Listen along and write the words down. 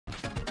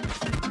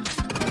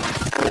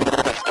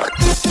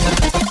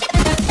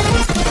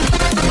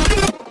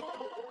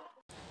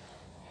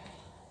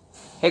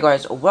Hey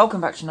guys,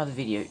 welcome back to another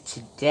video.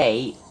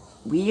 Today,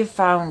 we have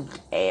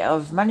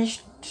I've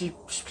managed to,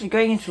 just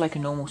going into like a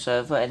normal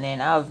server, and then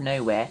out of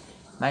nowhere,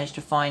 managed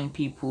to find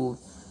people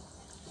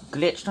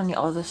glitched on the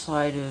other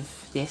side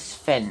of this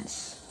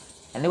fence.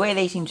 And the way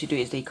they seem to do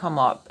it is they come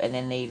up, and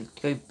then they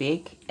go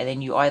big, and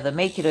then you either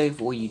make it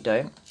over or you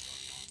don't.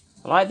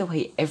 I like the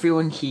way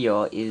everyone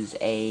here is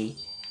a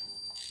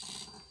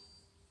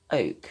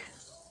oak.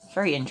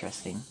 Very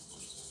interesting.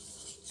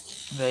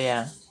 But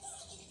yeah.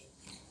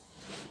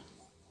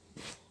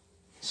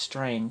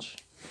 Strange.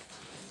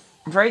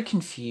 I'm very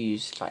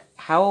confused. Like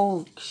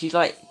how she's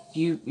like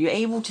you're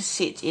able to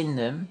sit in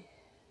them,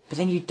 but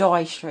then you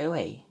die straight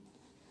away.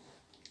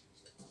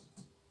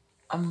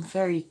 I'm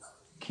very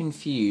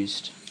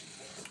confused.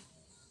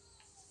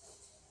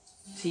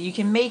 So you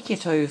can make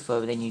it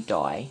over, but then you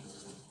die.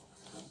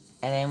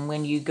 And then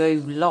when you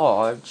go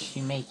large,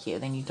 you make it,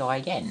 and then you die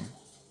again.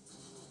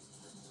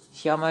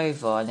 See, I'm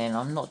over, and then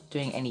I'm not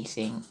doing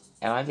anything,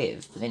 and I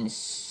live. But then as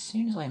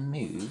soon as I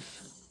move,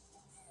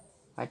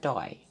 I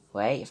die.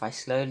 Wait, if I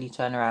slowly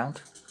turn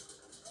around.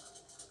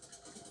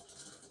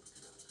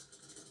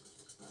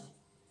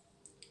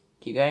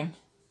 Keep going.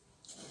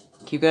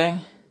 Keep going.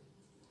 A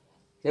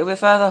little bit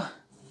further.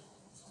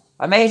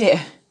 I made it.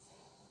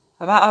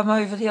 I'm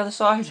over the other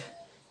side.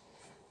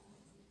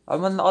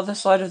 I'm on the other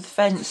side of the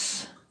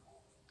fence.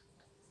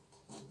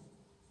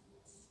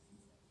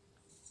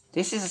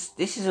 This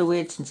is a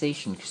weird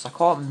sensation because I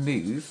can't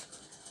move.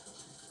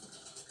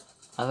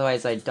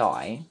 Otherwise I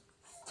die.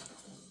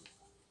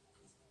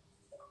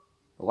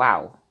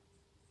 Wow.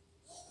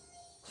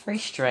 It's very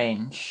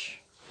strange.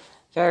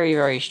 Very,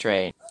 very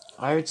strange.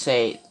 I would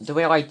say the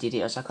way I did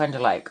it was I kind of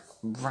like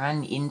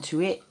ran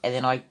into it, and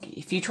then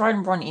if you try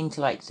and run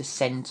into like the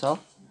center,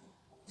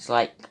 it's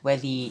like where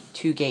the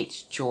two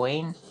gates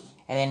join,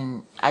 and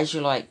then as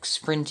you're like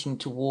sprinting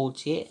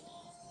towards it,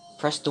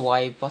 press the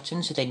Y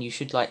button, so then you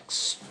should like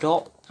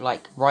stop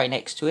like right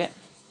next to it,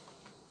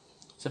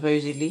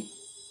 supposedly.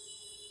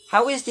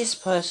 How is this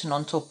person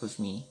on top of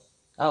me?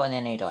 Oh, and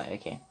then they die,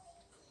 okay.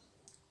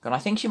 And I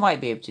think you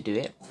might be able to do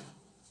it.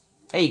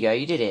 There you go,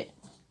 you did it.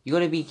 You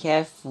gotta be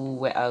careful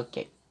where,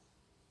 okay.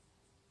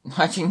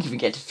 I didn't even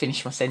get to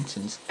finish my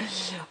sentence.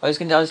 I was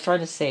trying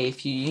to say,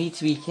 you need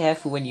to be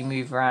careful when you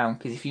move around,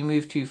 because if you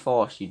move too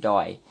fast, you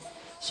die.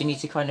 So you need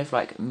to kind of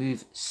like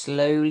move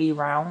slowly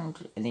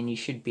round, and then you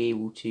should be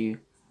able to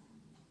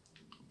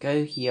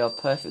go here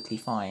perfectly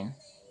fine.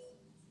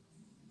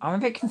 I'm a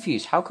bit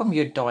confused. How come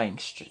you're dying?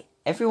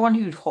 Everyone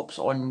who hops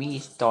on me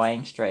is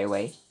dying straight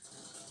away.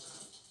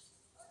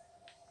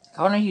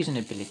 Can't I use an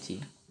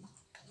ability?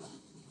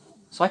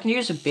 So I can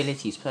use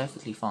abilities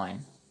perfectly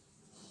fine.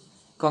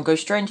 Go on, go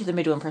straight into the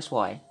middle and press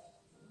Y.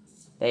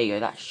 There you go,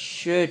 that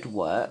should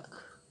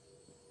work.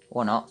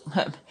 Or not.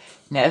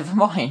 Never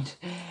mind.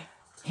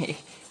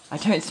 I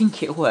don't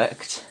think it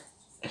worked.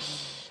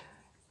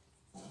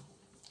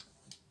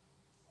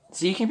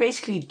 So you can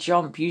basically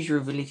jump, use your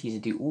abilities to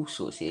do all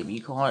sorts here, but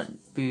you can't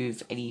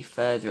move any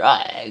further.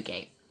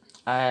 Okay.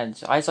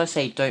 And as I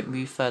say, don't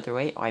move further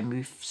away. I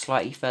move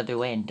slightly further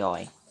away and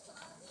die.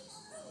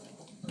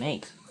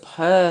 Makes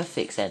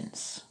perfect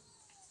sense.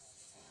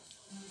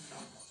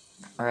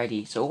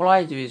 Alrighty, so all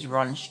I do is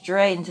run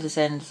straight into the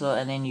center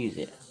and then use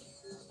it.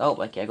 Oh,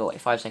 okay, I got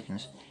 5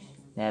 seconds.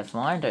 Never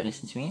mind, don't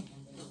listen to me.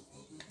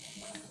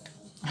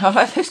 I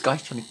like those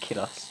guys trying to kill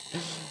us.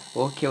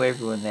 Or kill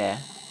everyone there.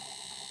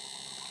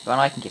 But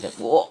I can kill it.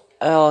 Whoa.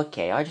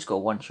 Okay, I just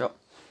got one shot.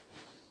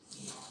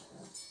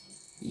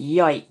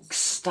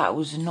 Yikes, that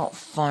was not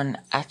fun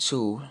at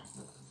all.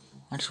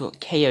 I just got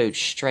KO'd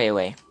straight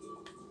away.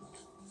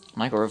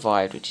 And I got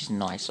revived, which is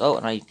nice. Oh,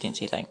 and I didn't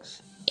say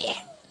thanks. Yeah,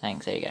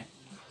 thanks, there you go.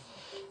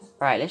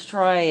 Right, let's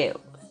try it.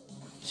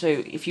 So,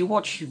 if you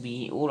watch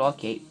me,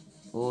 okay,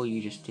 oh,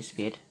 you just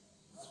disappeared.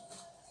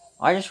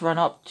 I just run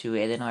up to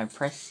it, then I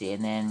press it,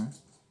 and then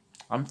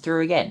I'm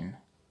through again.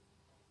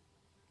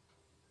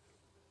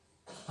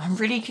 I'm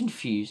really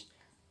confused.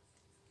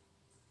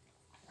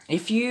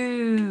 If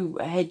you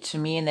head to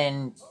me and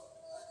then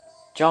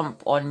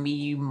jump on me,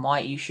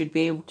 you should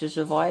be able to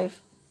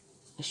survive.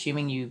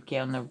 Assuming you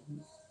get on the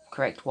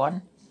correct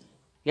one.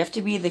 You have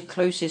to be the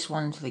closest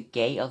one to the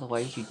gate,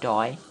 otherwise you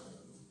die.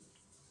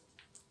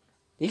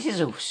 This is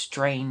a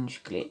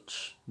strange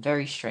glitch.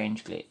 Very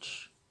strange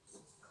glitch.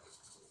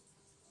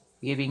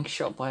 You're being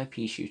shot by a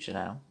pea shooter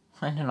now.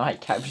 And the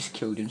nightcap just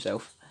killed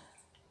himself.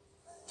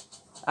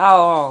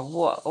 Oh,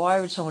 what? Why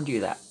would someone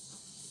do that?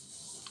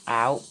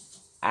 Ow.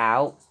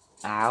 Ow.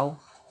 Ow.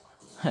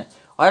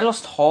 I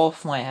lost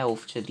half my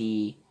health to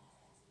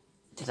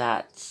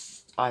that.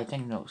 I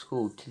don't know what it's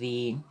called.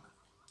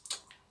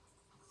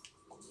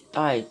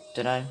 I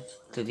don't know.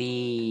 To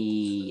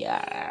the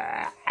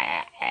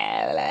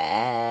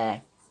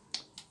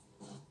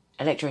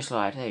electro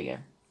slide. There you go.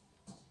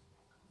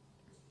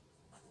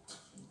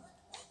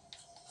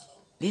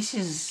 This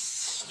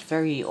is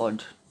very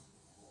odd.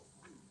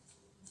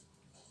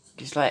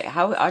 It's like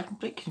I'm a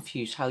bit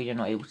confused how you're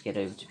not able to get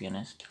over, to be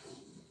honest.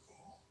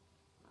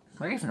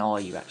 Where even are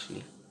you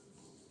actually?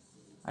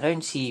 I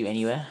don't see you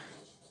anywhere.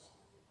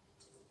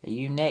 Are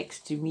you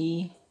next to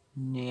me?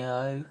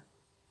 No.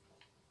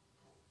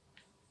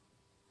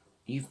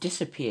 You've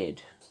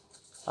disappeared.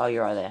 Oh,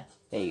 you're right there.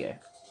 There you go.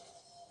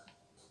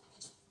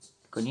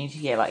 You need to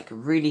get like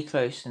really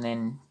close and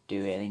then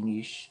do it, and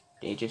then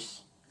it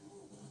just.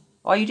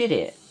 Oh, you did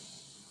it.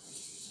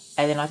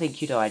 And then I think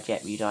you died.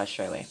 Yep, you died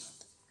straight away.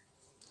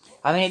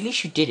 I mean, at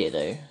least you did it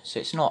though, so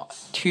it's not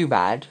too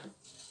bad.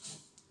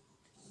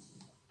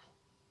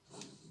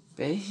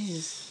 But this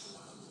is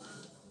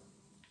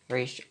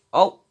very.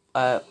 Oh,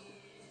 I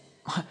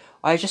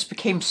just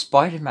became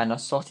Spider-Man. I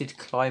started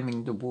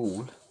climbing the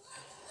wall.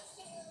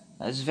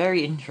 That's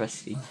very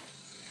interesting.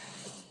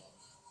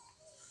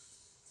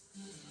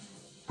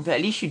 But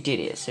at least you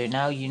did it, so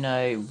now you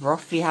know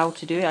roughly how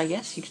to do it, I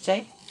guess you could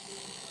say.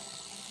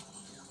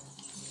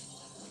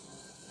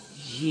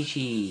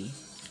 GG.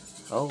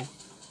 Oh.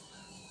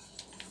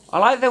 I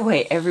like the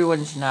way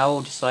everyone's now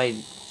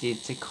decided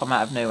to come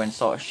out of nowhere and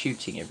start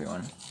shooting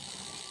everyone.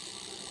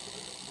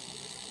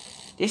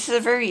 This is a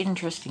very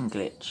interesting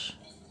glitch.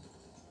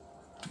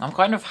 I'm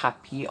kind of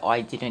happy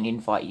I didn't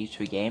invite you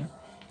to a game.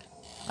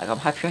 Like, I'm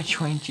happy I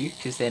joined you,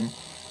 because then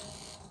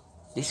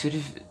this would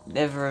have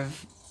never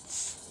have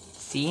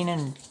seen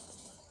and...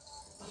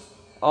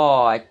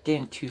 Oh, I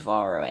didn't too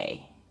far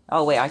away.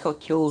 Oh wait, I got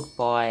killed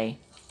by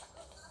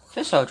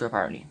foot soldier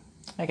apparently.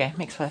 Okay,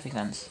 makes perfect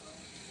sense.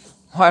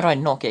 Why did I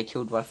not get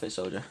killed by a foot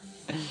soldier?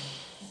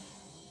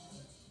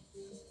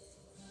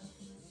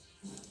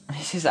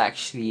 This is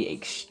actually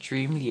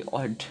extremely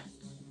odd.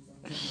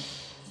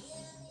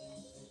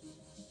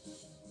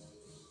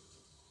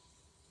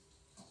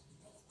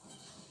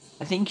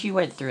 I think you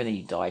went through and then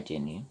you died,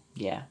 didn't you?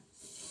 Yeah.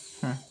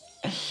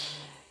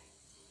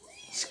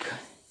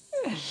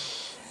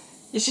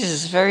 This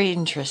is very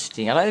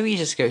interesting. I like the way he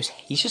just goes,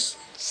 he's just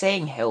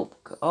saying help.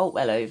 Oh,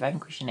 hello,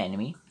 vanquish an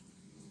enemy.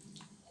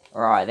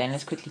 Alright, then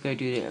let's quickly go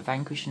do the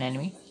vanquish an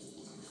enemy.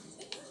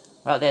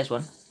 Oh, there's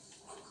one.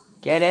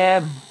 Get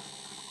him!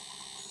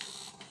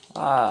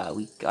 Ah,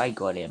 I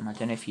got him. I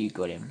don't know if you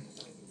got him.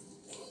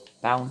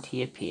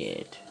 Bounty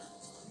appeared.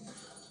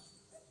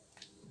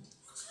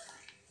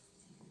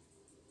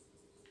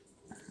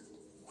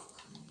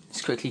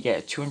 Let's quickly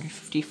get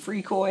 250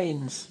 free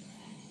coins.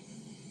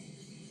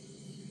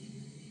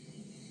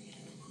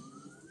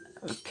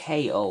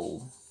 Okay,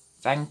 oh.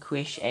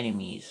 Vanquish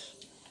enemies.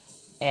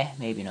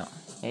 Maybe not.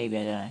 Maybe,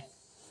 I don't know.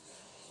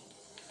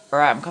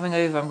 Alright, I'm coming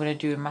over. I'm going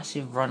to do a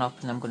massive run up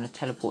and I'm going to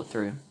teleport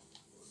through.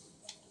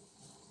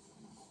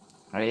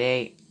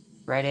 Ready,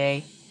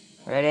 ready,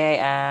 ready,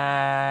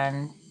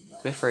 and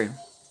we're through.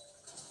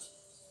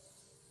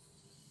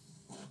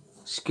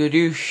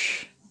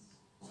 Skadoosh.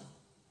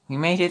 We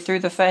made it through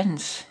the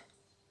fence.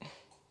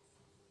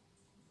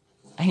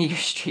 And you go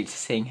straight to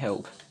saying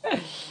help.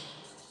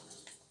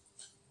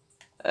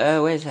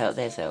 Where's help?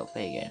 There's help.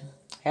 There you go.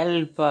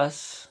 Help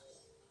us.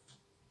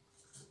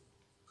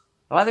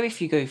 I like that if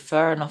you go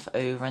far enough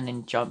over and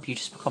then jump, you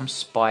just become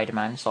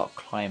Spider-Man and start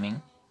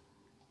climbing.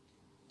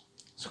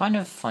 It's kind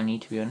of funny,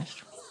 to be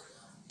honest.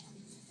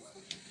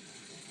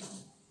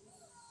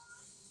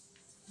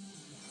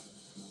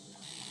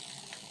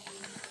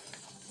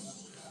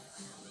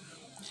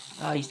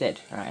 Oh, he's dead.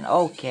 Alright,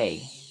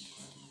 okay.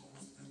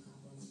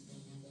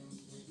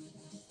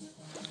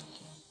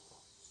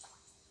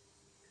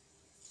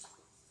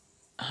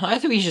 I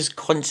thought he's just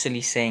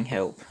constantly saying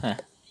help. Huh.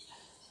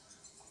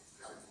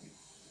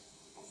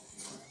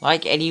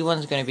 Like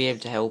anyone's going to be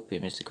able to help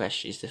him is the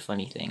question, is the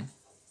funny thing.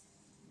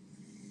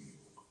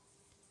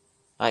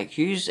 Like,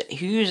 who's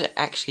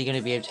actually going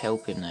to be able to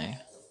help him, though?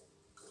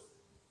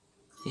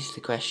 This is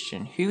the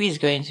question. Who is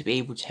going to be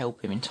able to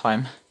help him in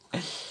time?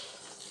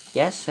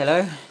 Yes,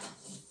 hello?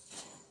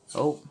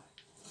 Oh.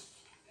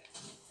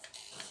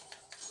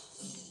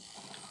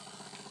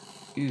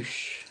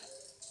 Oosh.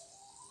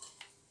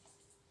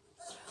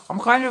 I'm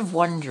kind of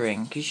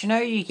wondering, because you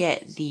know you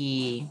get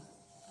the...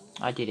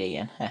 I did it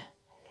again.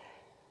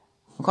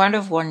 I'm kind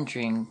of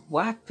wondering,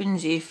 what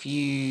happens if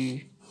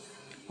you...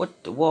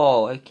 What?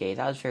 Whoa, okay,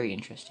 that was very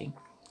interesting.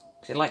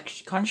 So,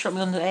 like, kind of shot me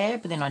on the air,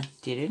 but then I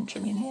didn't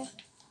shot me in the air.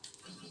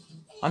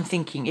 I'm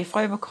thinking, if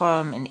I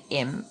become an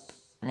imp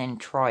and then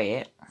try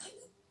it,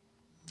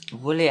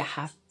 will it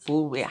have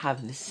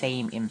the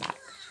same impact?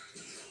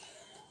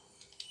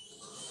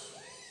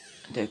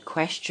 The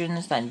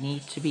questions that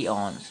need to be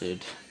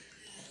answered.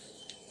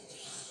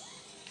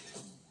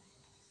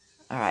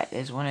 Alright,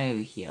 there's one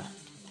over here.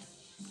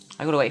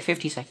 I gotta wait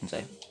 50 seconds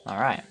though.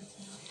 Alright.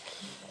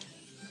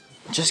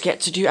 Just get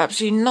to do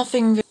absolutely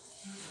nothing.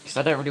 Because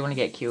I don't really want to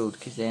get killed,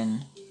 because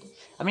then...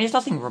 I mean, there's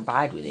nothing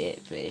bad with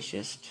it, but it's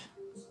just...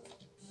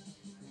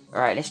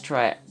 Alright, let's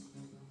try it.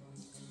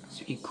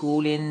 So you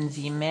call in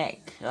the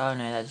mech. Oh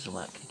no, that doesn't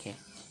work. Okay.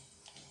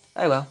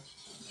 Oh well.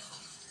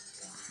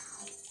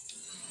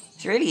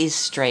 It really is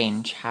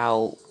strange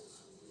how...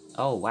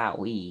 Oh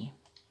wow,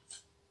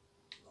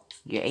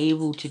 you're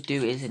able to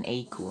do it as an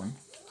acorn.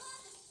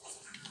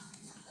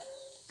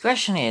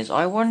 Question is,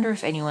 I wonder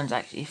if anyone's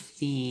actually...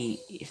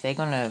 If they're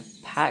gonna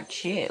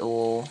patch it,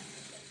 or...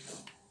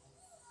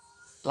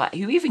 Like,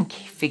 who even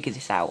figured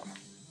this out?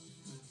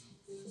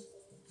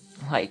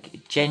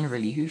 Like,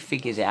 generally, who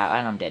figures it out?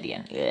 And I'm dead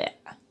again. Ugh.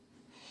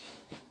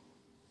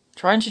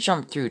 Trying to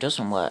jump through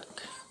doesn't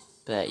work.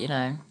 But, you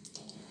know,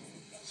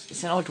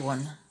 it's an odd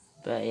one.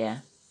 But, yeah.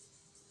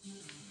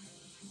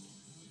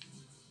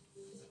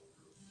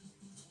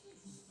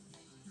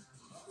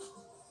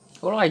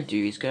 All I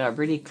do is go up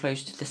really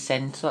close to the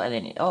centre and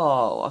then...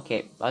 Oh,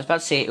 okay. I was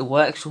about to say it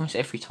works almost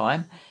every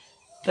time.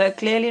 But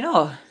clearly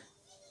not.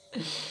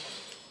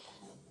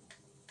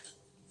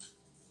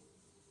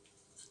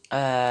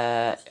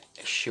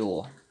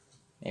 Sure.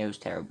 It was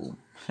terrible.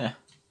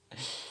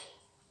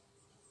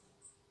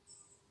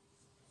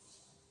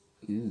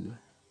 Ooh.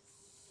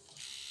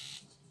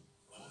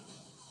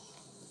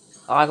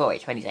 Oh, I got to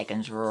wait 20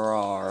 seconds.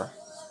 Roar.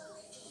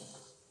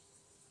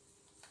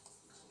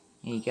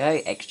 Here you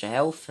go. Extra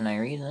health for no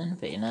reason,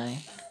 but you know.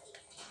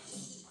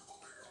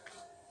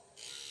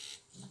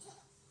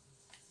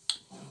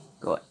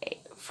 Got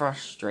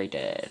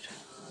frustrated.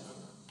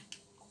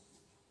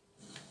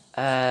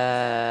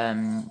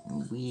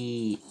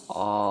 We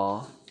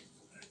are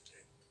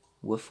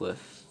woof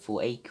woof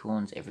for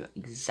acorns everywhere.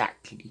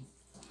 Exactly.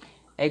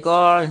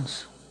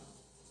 Acorns!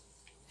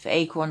 For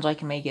acorns I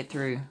can make it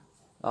through.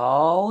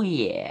 Oh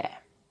yeah.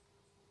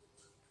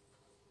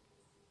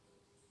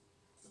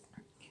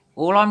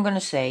 All I'm gonna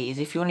say is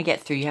if you want to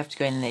get through you have to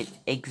go in the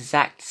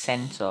exact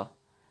centre.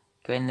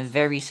 Go in the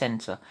very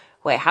centre.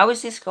 Wait, how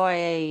is this guy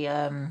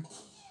a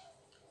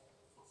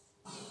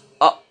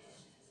Oh!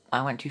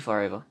 I went too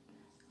far over.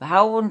 But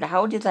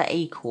how did that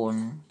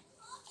acorn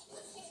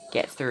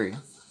get through?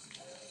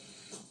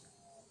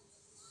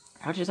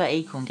 How does that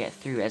acorn get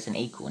through as an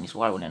acorn is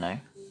what I want to know.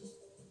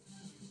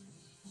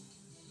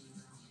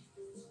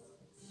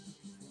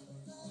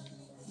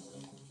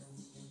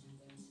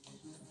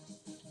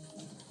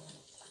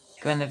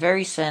 Go in the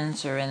very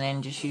centre and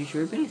then just use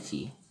your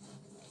ability.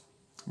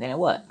 And then it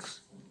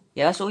works.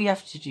 Yeah, that's all you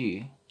have to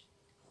do.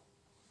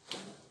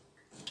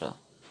 So,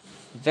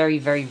 very,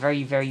 very,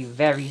 very, very,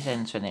 very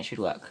centre and it should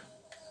work.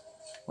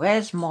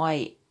 Where's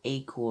my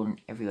acorn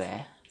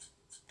everywhere?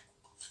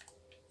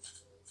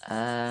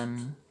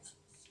 I've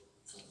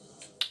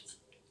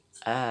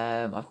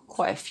got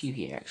quite a few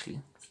here actually.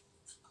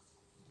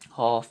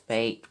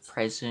 Half-baked,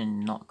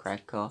 present,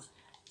 nutcracker.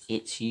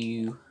 It's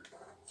you.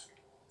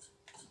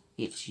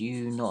 It's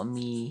you, not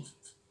me.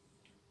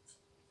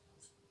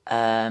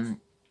 Where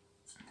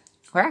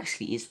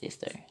actually is this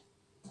though?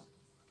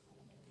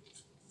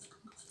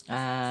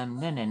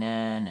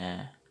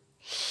 No.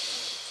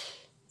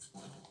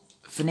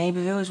 For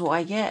neighborville is what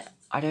I get.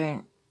 I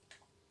don't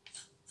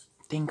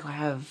think I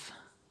have.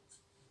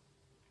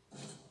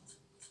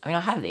 I mean, I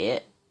have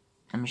it.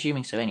 I'm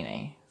assuming so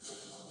anyway.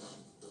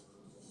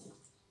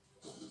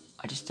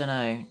 I just don't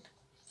know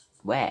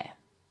where.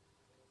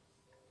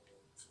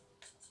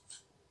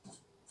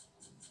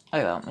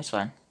 Oh well, it's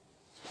fine.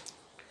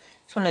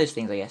 It's one of those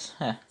things, I guess.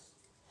 Huh.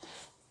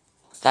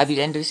 That'll be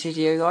the end of this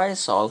video,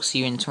 guys. So I'll see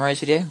you in tomorrow's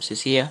video. So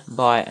see ya,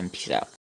 bye, and peace out.